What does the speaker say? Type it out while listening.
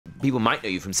people might know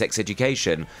you from Sex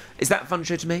Education. Is that a fun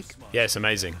show to make? Yeah, it's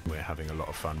amazing. We're having a lot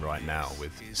of fun right now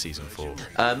with season 4.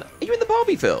 Are you in the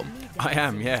Barbie film? I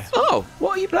am, yeah. Oh,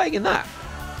 what are you playing in that?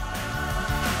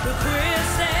 The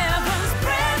Chris Evans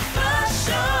Breakfast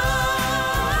Show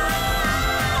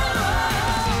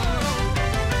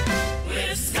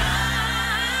with Sky.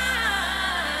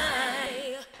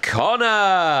 Connor!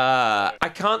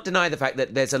 I can't deny the fact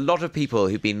that there's a lot of people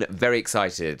who've been very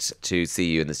excited to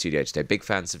see you in the studio today. Big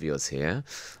fans of yours here.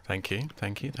 Thank you,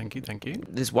 thank you, thank you, thank you.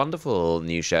 This wonderful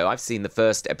new show. I've seen the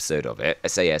first episode of it,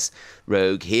 SAS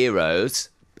Rogue Heroes.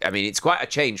 I mean, it's quite a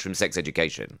change from Sex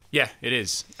Education. Yeah, it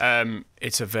is.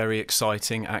 It's a very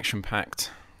exciting, action-packed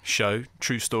show.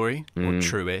 True story, or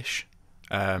true-ish.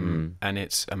 And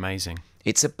it's amazing.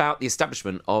 It's about the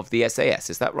establishment of the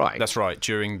SAS, is that right? That's right,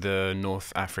 during the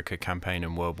North Africa campaign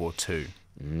in World War II.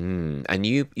 And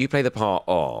you play the part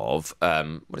of,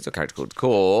 what is your character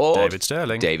called? David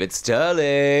Sterling. David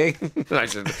Sterling.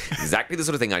 Exactly the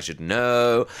sort of thing I should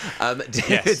know.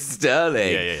 David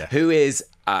Sterling, Yeah. who is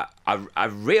a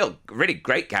really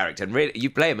great character, and really, you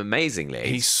play him amazingly.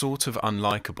 He's sort of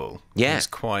unlikable. Yeah. He's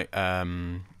quite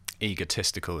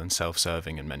egotistical and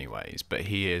self-serving in many ways, but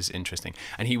he is interesting.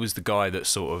 And he was the guy that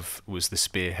sort of was the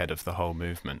spearhead of the whole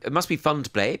movement. It must be fun to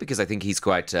play because I think he's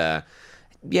quite...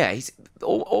 he's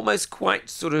almost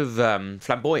quite sort of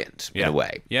flamboyant in a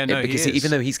way. Yeah, no, because he is. even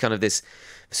though he's kind of this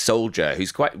soldier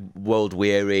who's quite world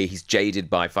weary, he's jaded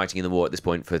by fighting in the war at this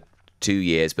point for 2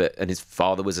 years, and his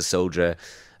father was a soldier,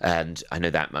 and I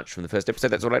know that much from the first episode.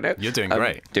 That's all I know. You're doing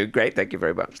great. Doing great. Thank you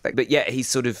very much. But yeah,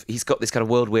 he's got this kind of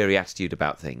world weary attitude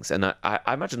about things, and I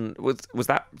imagine was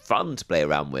that fun to play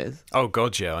around with? Oh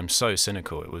God, yeah. I'm so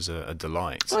cynical. It was a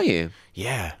delight. Are you?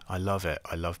 Yeah, I love it.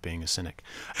 I love being a cynic.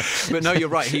 But no, you're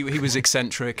right. He was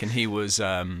eccentric, and he was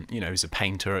he was a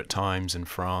painter at times in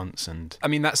France. And I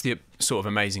mean, that's the sort of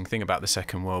amazing thing about the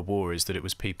Second World War, is that it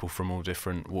was people from all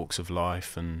different walks of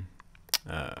life and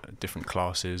different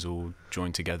classes all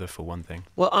joined together for one thing.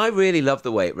 Well, I really love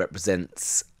the way it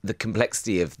represents the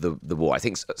complexity of the war. I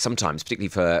think sometimes, particularly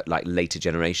for like later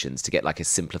generations, to get like a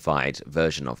simplified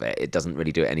version of it, it doesn't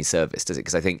really do it any service, does it?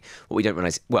 Because I think what we don't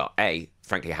realise, well,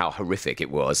 frankly, how horrific it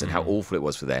was and how awful it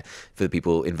was for the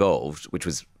people involved, which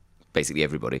was basically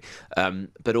everybody,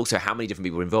 but also how many different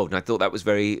people were involved. And I thought that was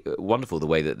very wonderful, the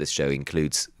way that this show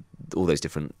includes all those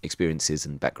different experiences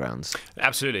and backgrounds.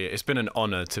 Absolutely, it's been an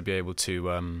honour to be able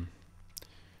to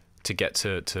get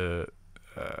to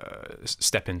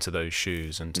step into those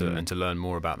shoes and to learn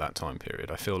more about that time period.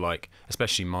 I feel like,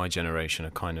 especially my generation,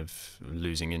 are kind of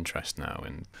losing interest now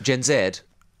in Gen Z.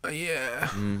 Yeah.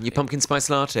 Your pumpkin spice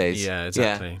lattes. Yeah,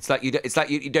 exactly. Yeah. It's like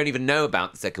you don't even know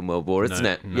about the Second World War, isn't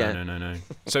it? No.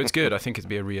 So it's good. I think it'd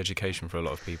be a re-education for a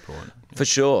lot of people. For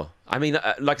sure. I mean,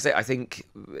 like I say, I think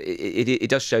it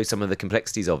does show some of the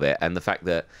complexities of it, and the fact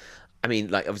that, I mean,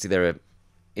 like obviously there are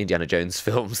Indiana Jones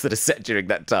films that are set during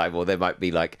that time, or there might be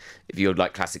like, if you're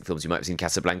like classic films, you might have seen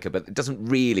Casablanca, but it doesn't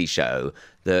really show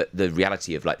the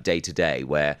reality of like day to day,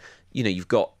 where you've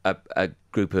got a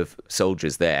group of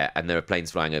soldiers there and there are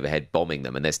planes flying overhead bombing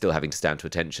them, and they're still having to stand to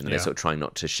attention, and they're sort of trying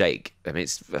not to shake. I mean,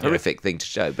 it's a horrific thing to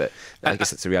show, but I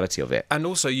guess it's the reality of it. And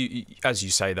also, you, as you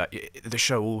say, that the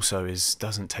show also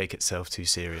doesn't take itself too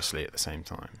seriously at the same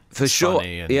time. For sure,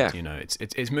 funny and,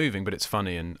 it's moving, but it's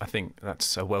funny, and I think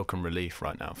that's a welcome relief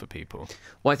right now for people.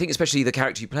 Well, I think especially the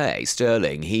character you play,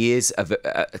 Sterling, he is a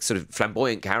sort of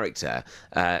flamboyant character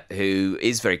who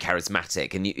is very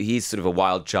charismatic, and he's sort of a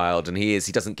wild child, and he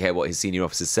doesn't care what his senior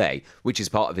officers say, which is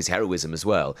part of his heroism as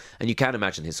well. And you can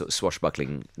imagine his sort of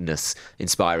swashbucklingness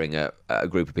inspiring a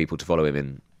group of people to follow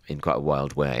him in quite a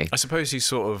wild way. I suppose he's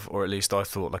sort of, or at least I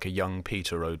thought, like a young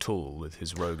Peter O'Toole with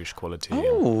his roguish quality.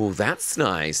 Oh, that's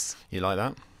nice. You like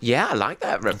that? Yeah, I like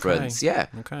that reference. Okay. Yeah.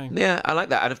 Okay. Yeah, I like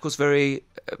that. And of course, very,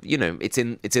 it's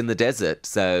in the desert,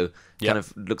 so kind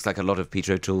of looks like a lot of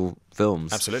Peter O'Toole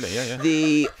films. Absolutely, yeah.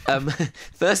 The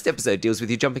first episode deals with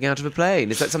you jumping out of a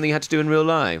plane. Is that something you had to do in real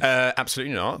life?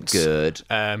 Absolutely not. Good.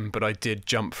 But I did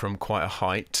jump from quite a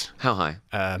height. How high?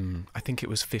 I think it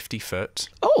was 50 foot.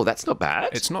 Oh, that's not bad.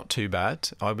 It's not too bad.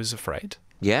 I was afraid.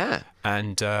 Yeah.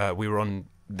 And we were on...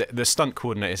 The stunt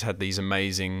coordinators had these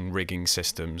amazing rigging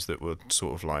systems that were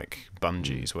sort of like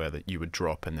bungees, where that you would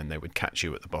drop and then they would catch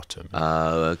you at the bottom.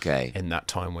 Oh, okay. In that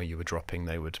time where you were dropping,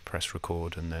 they would press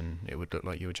record, and then it would look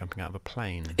like you were jumping out of a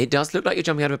plane. It does look like you're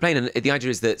jumping out of a plane, and the idea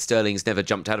is that Sterling's never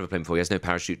jumped out of a plane before. He has no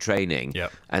parachute training.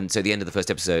 Yep. And so at the end of the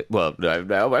first episode... Well, no,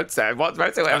 I won't say what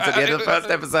happens at the end of the first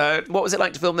episode. What was it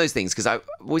like to film those things? Because I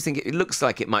always think it looks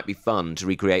like it might be fun to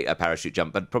recreate a parachute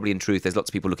jump, but probably in truth, there's lots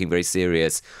of people looking very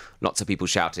serious, lots of people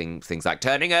shouting shouting things like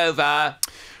 "turning over,"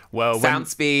 Well, sound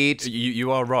speed.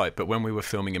 You are right, but when we were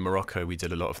filming in Morocco, we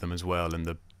did a lot of them as well, and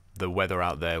the weather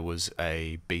out there was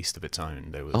a beast of its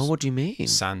own. There was What do you mean?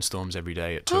 sandstorms every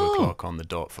day at 2 o'clock on the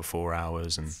dot for 4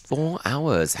 hours, and 4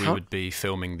 hours. we would be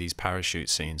filming these parachute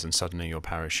scenes, and suddenly your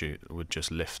parachute would just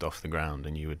lift off the ground,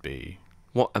 and you would be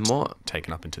What?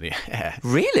 taken up into the air.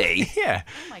 Really? Yeah,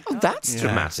 Oh, that's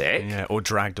dramatic. yeah, or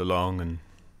dragged along, and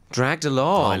Dragged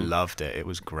along. I loved it. It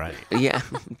was great. Yeah.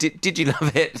 Did you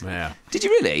love it? Yeah. Did you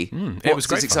really? It was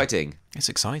great It's fun. exciting. It's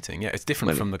exciting. Yeah, it's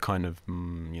different from the kind of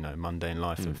mundane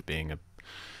life of being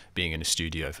in a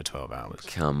studio for 12 hours.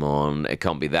 Come on, it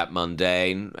can't be that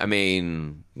mundane. I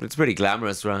mean, it's pretty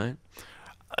glamorous, right?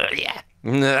 Yeah.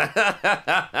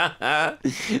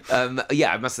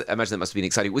 Yeah, I must imagine that must have been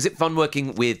exciting. Was it fun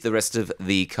working with the rest of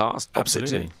the cast?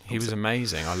 Absolutely. He was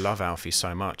amazing. I love Alfie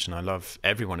so much, and I love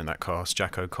everyone in that cast.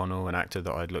 Jack O'Connell, an actor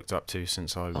that I'd looked up to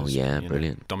since I was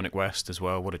brilliant. Dominic West as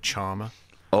well. What a charmer.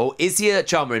 Oh, is he a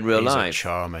charmer in real He's life? a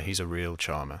charmer. He's a real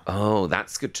charmer. Oh,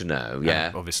 that's good to know. Yeah.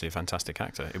 And obviously a fantastic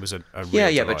actor. It was a real Yeah,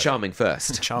 delight. but charming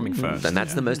first. Charming first. And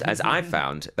that's the most, as I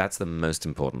found, that's the most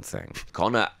important thing.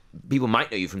 Connor, people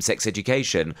might know you from Sex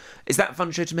Education. Is that a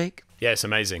fun show to make? Yeah, it's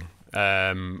amazing.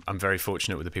 I'm very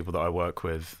fortunate with the people that I work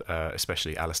with,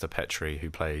 especially Alistair Petrie, who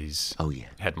plays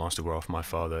Headmaster Rolf, my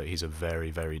father. He's a very,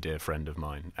 very dear friend of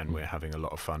mine, and we're having a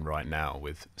lot of fun right now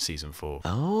with season 4.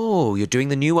 Oh, you're doing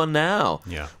the new one now.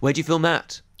 Yeah. Where do you film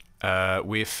that?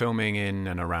 We're filming in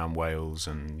and around Wales,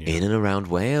 and In and around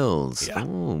Wales. Yeah.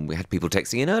 Oh, we had people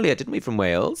texting in earlier, didn't we, from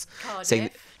Wales? Cardiff. Saying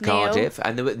Cardiff,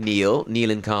 and there were Neil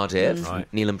in Cardiff, Right.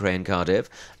 Neil and Prey in Cardiff,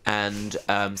 and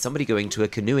somebody going to a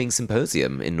canoeing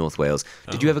symposium in North Wales.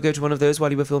 Did you ever go to one of those while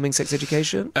you were filming Sex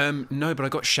Education? no, but I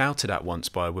got shouted at once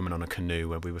by a woman on a canoe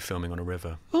when we were filming on a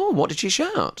river. Oh, what did she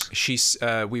shout?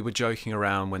 We were joking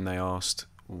around when they asked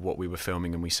what we were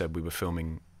filming, and we said we were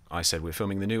filming. I said we're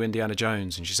filming the new Indiana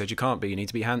Jones, and she said you can't be. You need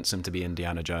to be handsome to be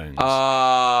Indiana Jones.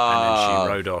 And then she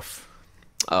rode off.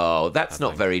 Oh, that's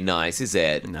not very nice, is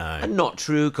it? No. And not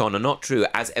true, Connor, not true,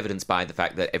 as evidenced by the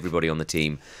fact that everybody on the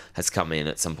team has come in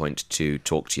at some point to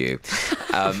talk to you.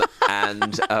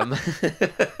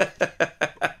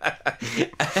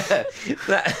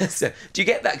 So, do you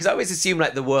get that? Because I always assume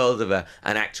like the world of an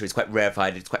actor is quite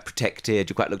rarefied, it's quite protected,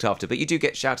 you're quite looked after, but you do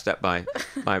get shouted at by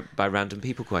random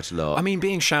people quite a lot. I mean,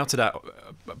 being shouted at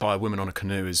by a woman on a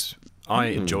canoe is. I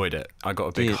enjoyed it. I got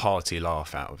a big hearty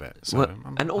laugh out of it. So Well,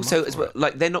 I'm and up also, for as well, it.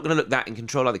 like they're not going to look that in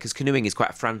control, are they? Because canoeing is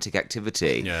quite a frantic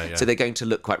activity. Yeah. So they're going to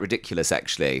look quite ridiculous,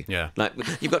 actually. Yeah. Like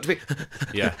you've got to be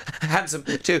Yeah. handsome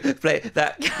to play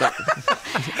that,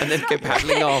 and then go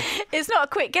paddling off. It's not a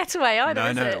quick getaway either,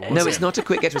 is No, it? it No, it's not a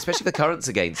quick get, especially if the current's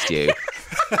against you.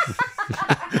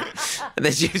 And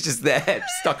then she was just there,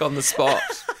 stuck on the spot.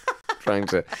 Trying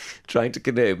to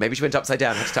canoe. Maybe she went upside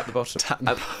down. Had to tap the bottom.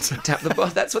 Tap the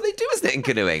bottom. That's what they do, isn't it, in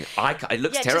canoeing? It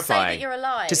looks Yeah, terrifying. to say that you're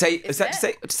alive, To say isn't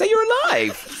it? to say you're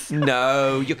alive.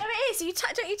 No, you. No, it is.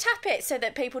 Don't you tap it so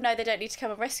that people know they don't need to come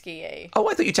and rescue you? Oh,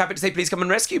 I thought you tap it to say, "Please come and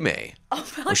rescue me." Oh,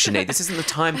 Well, Sinead, this isn't the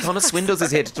time. Connor Swindells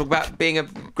is here to talk about being a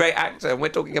great actor, and we're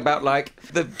talking about like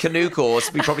the canoe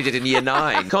course we probably did in year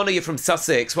 9. Connor, you're from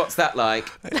Sussex. What's that like?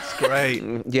 It's great.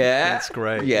 Yeah, It's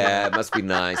great. Yeah, it must be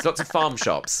nice. Lots of farm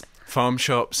shops. Farm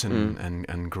shops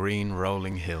and green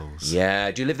rolling hills. Yeah.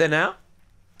 Do you live there now?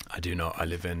 I do not. I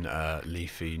live in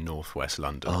leafy northwest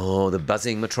London. Oh, the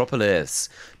buzzing metropolis.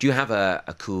 Do you have a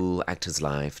cool actor's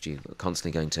life? Do you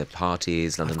constantly going to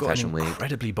parties, London I've got Fashion an Week?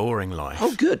 incredibly boring life.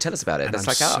 Oh, good. Tell us about it. And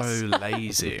That's I'm like us. so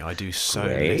lazy. I do so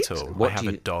Great. little. What I have do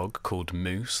a you- dog called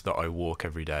Moose that I walk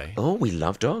every day. Oh, we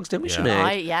love dogs, don't we, Yeah.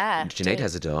 Sinead? Yeah. Sinead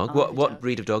has a dog. I What do.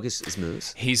 breed of dog is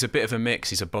Moose? He's a bit of a mix.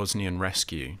 He's a Bosnian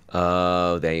rescue.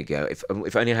 Oh, there you go. If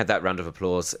only I had that round of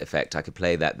applause effect, I could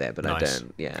play that there, but Nice. I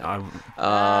don't. Yeah.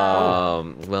 I-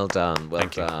 Well done. Well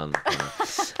Thank you.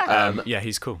 done. yeah,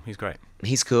 he's cool. He's great.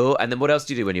 He's cool. And then what else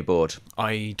do you do when you're bored?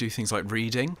 I do things like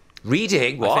reading.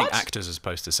 Reading? What? I think actors are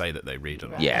supposed to say that they read a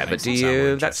lot. Yeah, It but makes do them sound more you?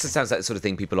 That interesting. sounds like the sort of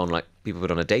thing people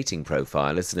put on a dating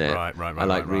profile, isn't it? Right. I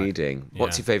like right. reading.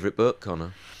 What's Yeah. your favourite book,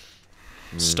 Connor?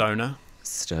 Stoner,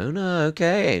 Stoner.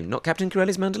 Okay, not Captain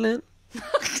Corelli's Mandolin.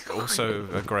 also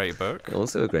a great book.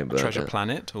 Also a great book. Treasure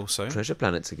Planet, also. Treasure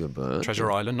Planet's a good book.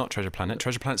 Treasure Island, not Treasure Planet.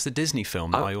 Treasure Planet's the Disney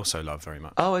film that I also love very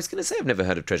much. Oh, I was going to say I've never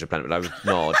heard of Treasure Planet, but I would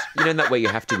nod. You know, in that way you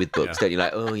have to with books, Yeah. don't you?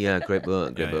 Like, oh yeah, great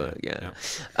book, great Yeah, book, yeah, yeah.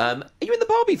 yeah. Are you in the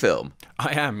Barbie film?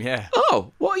 I am, yeah.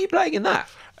 Oh, what are you playing in that?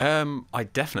 I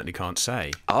definitely can't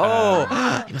say. Oh,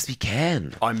 it must be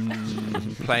Ken.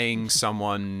 I'm playing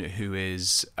someone who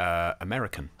is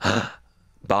American,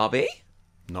 Barbie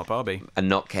not Barbie. and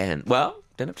not Ken. Well,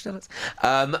 Don't have to tell us.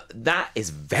 That is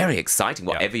very exciting.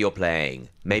 Whatever you're playing,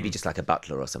 maybe just like a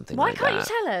butler or something. Why like can't that.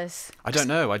 you tell us? I don't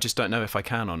know. I just don't know if I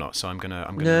can or not. So I'm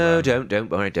gonna. No, don't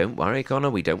worry, Connor.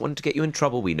 We don't want to get you in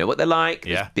trouble. We know what they're like.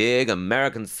 Yeah. These big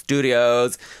American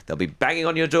studios. They'll be banging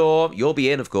on your door. You'll be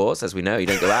in, of course, as we know. You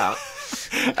don't go out.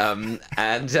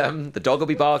 And the dog will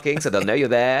be barking, so they'll know you're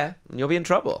there, and you'll be in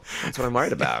trouble. That's what I'm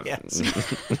worried about. Yes.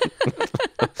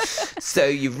 So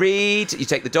you read, you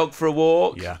take the dog for a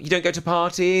walk. Yeah. You don't go to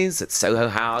parties at Soho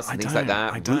House and things like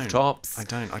that. I don't. Rooftops. I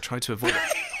don't. I try to avoid it.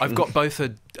 I've got both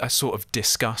a sort of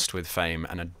disgust with fame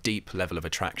and a deep level of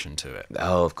attraction to it.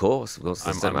 Oh, of course.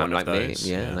 I'm one like of those.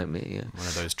 me. Yeah, like me. Yeah. One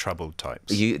of those troubled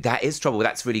types. That is trouble.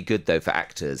 That's really good though for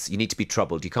actors. You need to be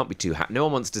troubled. You can't be too happy. No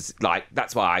one wants to like.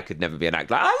 That's why I could never be an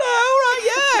actor. Like,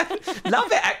 hello, right? Yeah,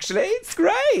 love it. Actually, it's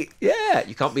great. Yeah,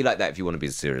 you can't be like that if you want to be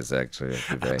a serious actor.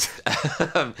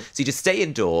 So you just stay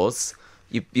indoors.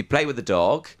 You play with the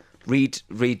dog. Read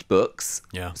books.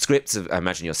 Yeah. Scripts. I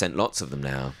imagine you're sent lots of them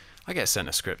now. I get sent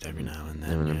a script every now and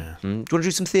then. Yeah. Do you want to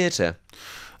do some theatre?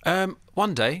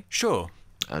 One day, sure.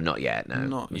 Oh, not yet. No,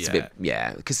 Not it's yet. A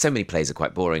bit, because so many plays are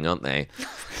quite boring, aren't they?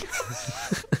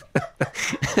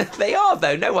 They are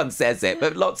though. No one says it,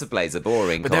 but lots of plays are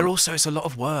boring. But it's a lot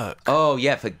of work. Oh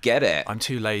yeah, forget it. I'm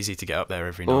too lazy to get up there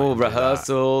every night. Oh, and do that.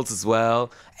 rehearsals as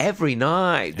well. Every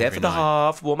night. There Every for the night.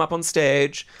 half, warm up on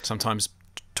stage. Sometimes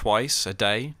twice a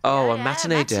day. Oh, on Yeah,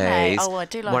 matinee matinee. days. Oh, I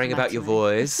do like worrying about your matinee.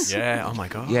 voice. Yeah. Oh my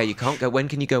god. Yeah, you can't go. When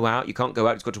can you go out? You can't go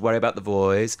out. You've got to worry about the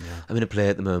voice. I'm in a play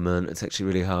at the moment. It's actually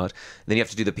really hard. And then you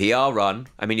have to do the PR run.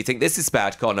 I mean, you think this is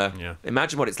bad, Connor. Yeah.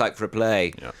 Imagine what it's like for a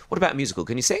play. Yeah. What about a musical?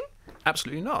 Can you sing?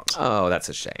 Absolutely not. Oh, that's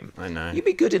a shame. I know. You'd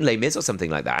be good in Les Mis or something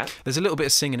like that. There's a little bit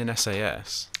of singing in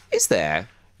SAS. Is there?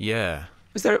 Yeah.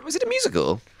 Was it a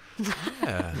musical?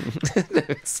 Yeah. No,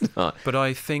 it's not. But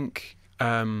I think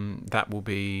that will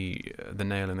be the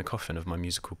nail in the coffin of my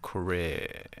musical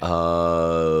career.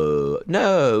 Oh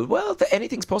no! Well,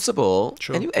 anything's possible.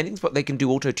 Sure. They can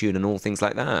do auto-tune and all things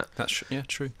like that. That's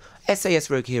true. SAS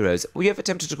Rogue Heroes. Were you ever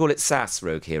tempted to call it SAS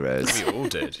Rogue Heroes? We all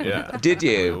did, yeah. Did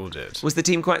you? We all did. Was the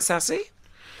team quite sassy?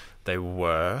 They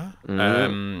were.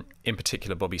 In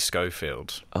particular, Bobby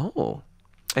Schofield. Oh,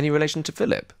 any relation to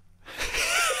Philip?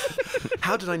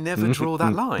 How did I never draw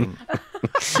that line?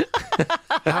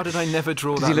 How did I never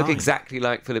draw that Does he look line? exactly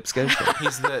like Philip Schofield?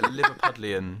 He's the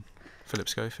Liverpudlian Philip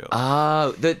Schofield.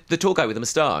 Oh, the tall guy with the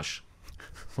moustache.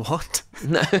 What?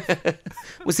 No,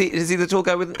 is he the tall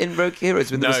guy in Rogue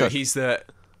Heroes with the No, moustache? he's the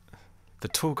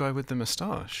tall guy with the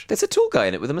moustache. There's a tall guy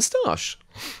in it with a moustache.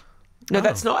 No,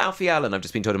 that's not Alfie Allen. I've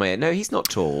just been told in my ear. No, he's not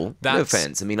tall. No That's-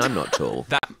 offence. I mean, I'm not tall.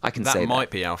 I can that say might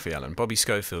be Alfie Allen. Bobby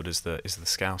Schofield is the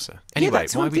Scouser. Yeah, Anyway,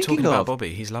 that's why what are I'm we talking thinking about of.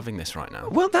 Bobby? He's loving this right now.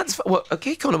 Well,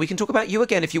 okay, Connor. We can talk about you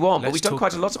again if you want, but Let's we've done talk-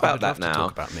 quite a lot I about would that love to now.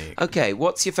 talk about me. Okay,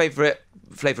 what's your favourite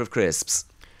flavour of crisps?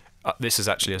 This is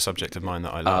actually a subject of mine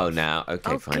that I Oh, love. now,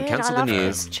 okay, Oh, fine. good. Cancel I the love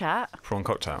news. this chat. Prawn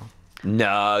cocktail.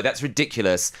 No, that's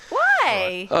ridiculous.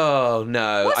 Why? Oh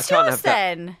no, What's I can't yours have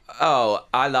that. then? Oh,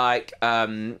 I like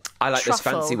those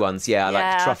Truffle. fancy ones. Yeah, I like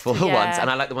Yeah, the truffle yeah. ones, and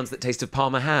I like the ones that taste of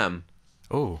Parma ham.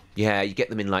 Oh. Yeah, you get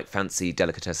them in like fancy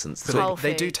delicatessens. But Whole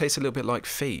they do food. taste a little bit like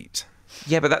feet.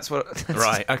 Yeah, but that's what.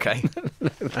 Right, okay.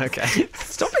 Okay.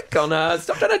 Stop it, Connor!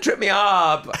 Stop trying to trip me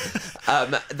up.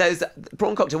 Those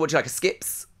prawn cocktail. What do you like? A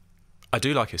Skips? I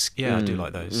do like I do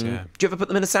like those, yeah. Do you ever put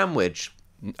them in a sandwich?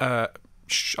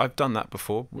 I've done that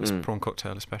before, with prawn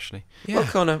cocktail especially. Well,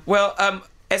 Connor. Well,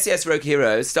 SAS Rogue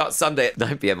Heroes starts Sunday at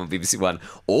 9 p.m. on BBC One.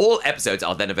 All episodes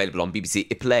are then available on BBC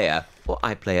iPlayer or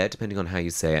iPlayer, depending on how you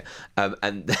say it.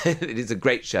 And it is a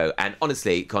great show. And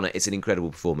honestly, Connor, it's an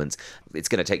incredible performance. It's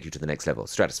going to take you to the next level.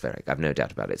 Stratospheric. I've no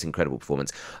doubt about it. It's an incredible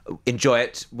performance. Enjoy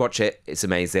it. Watch it. It's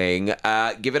amazing.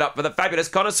 Give it up for the fabulous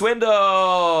Connor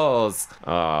Swindells.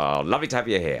 Oh, lovely to have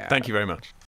you here. Thank you very much.